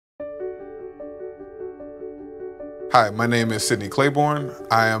Hi, my name is Sidney Clayborn.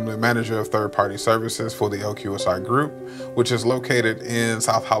 I am the manager of third-party services for the LQSi group, which is located in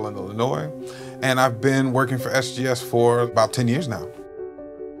South Holland, Illinois. And I've been working for SGS for about 10 years now.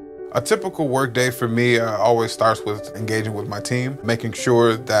 A typical work day for me always starts with engaging with my team, making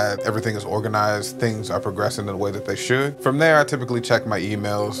sure that everything is organized, things are progressing in the way that they should. From there, I typically check my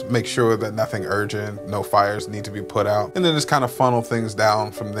emails, make sure that nothing urgent, no fires need to be put out, and then just kind of funnel things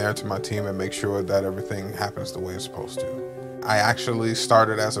down from there to my team and make sure that everything happens the way it's supposed to. I actually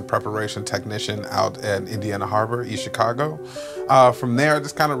started as a preparation technician out at Indiana Harbor, East Chicago. From there, I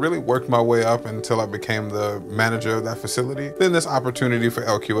just kind of really worked my way up until I became the manager of that facility. Then this opportunity for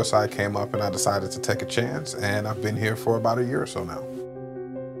LQSi came up and I decided to take a chance, and I've been here for about a year or so now.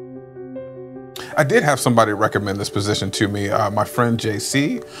 I did have somebody recommend this position to me, my friend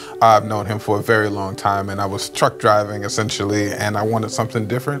JC. I've known him for a very long time, and I was truck driving essentially, and I wanted something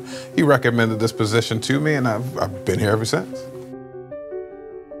different. He recommended this position to me, and I've been here ever since.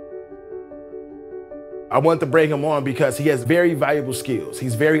 I wanted to bring him on because he has very valuable skills.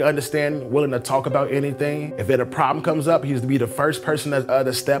 He's very understanding, willing to talk about anything. If a problem comes up, he's to be the first person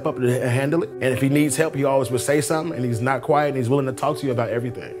to step up and handle it. And if he needs help, he always will say something, and he's not quiet, and he's willing to talk to you about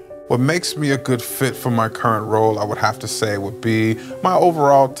everything. What makes me a good fit for my current role, I would have to say, would be my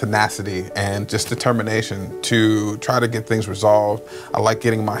overall tenacity and just determination to try to get things resolved. I like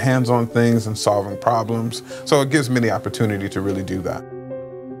getting my hands on things and solving problems, so it gives me the opportunity to really do that.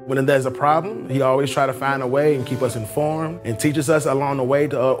 When there's a problem, he always try to find a way and keep us informed and teaches us along the way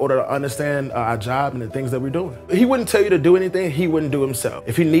in order to understand our job and the things that we're doing. He wouldn't tell you to do anything he wouldn't do himself.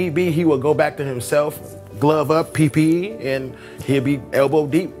 If he need be, he will go back to himself, glove up, PPE, and he'll be elbow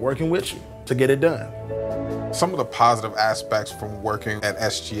deep working with you to get it done. Some of the positive aspects from working at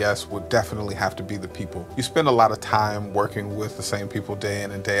SGS would definitely have to be the people. You spend a lot of time working with the same people day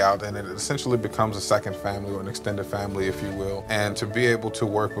in and day out, and it essentially becomes a second family or an extended family, if you will. And to be able to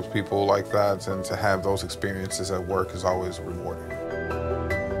work with people like that and to have those experiences at work is always rewarding.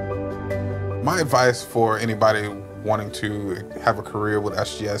 My advice for anybody wanting to have a career with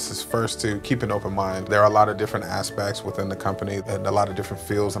SGS is first to keep an open mind. There are a lot of different aspects within the company and a lot of different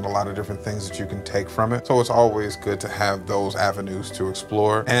fields and a lot of different things that you can take from it. So it's always good to have those avenues to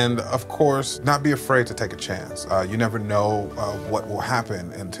explore. And of course, not be afraid to take a chance. You never know what will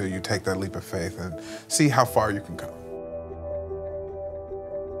happen until you take that leap of faith and see how far you can go.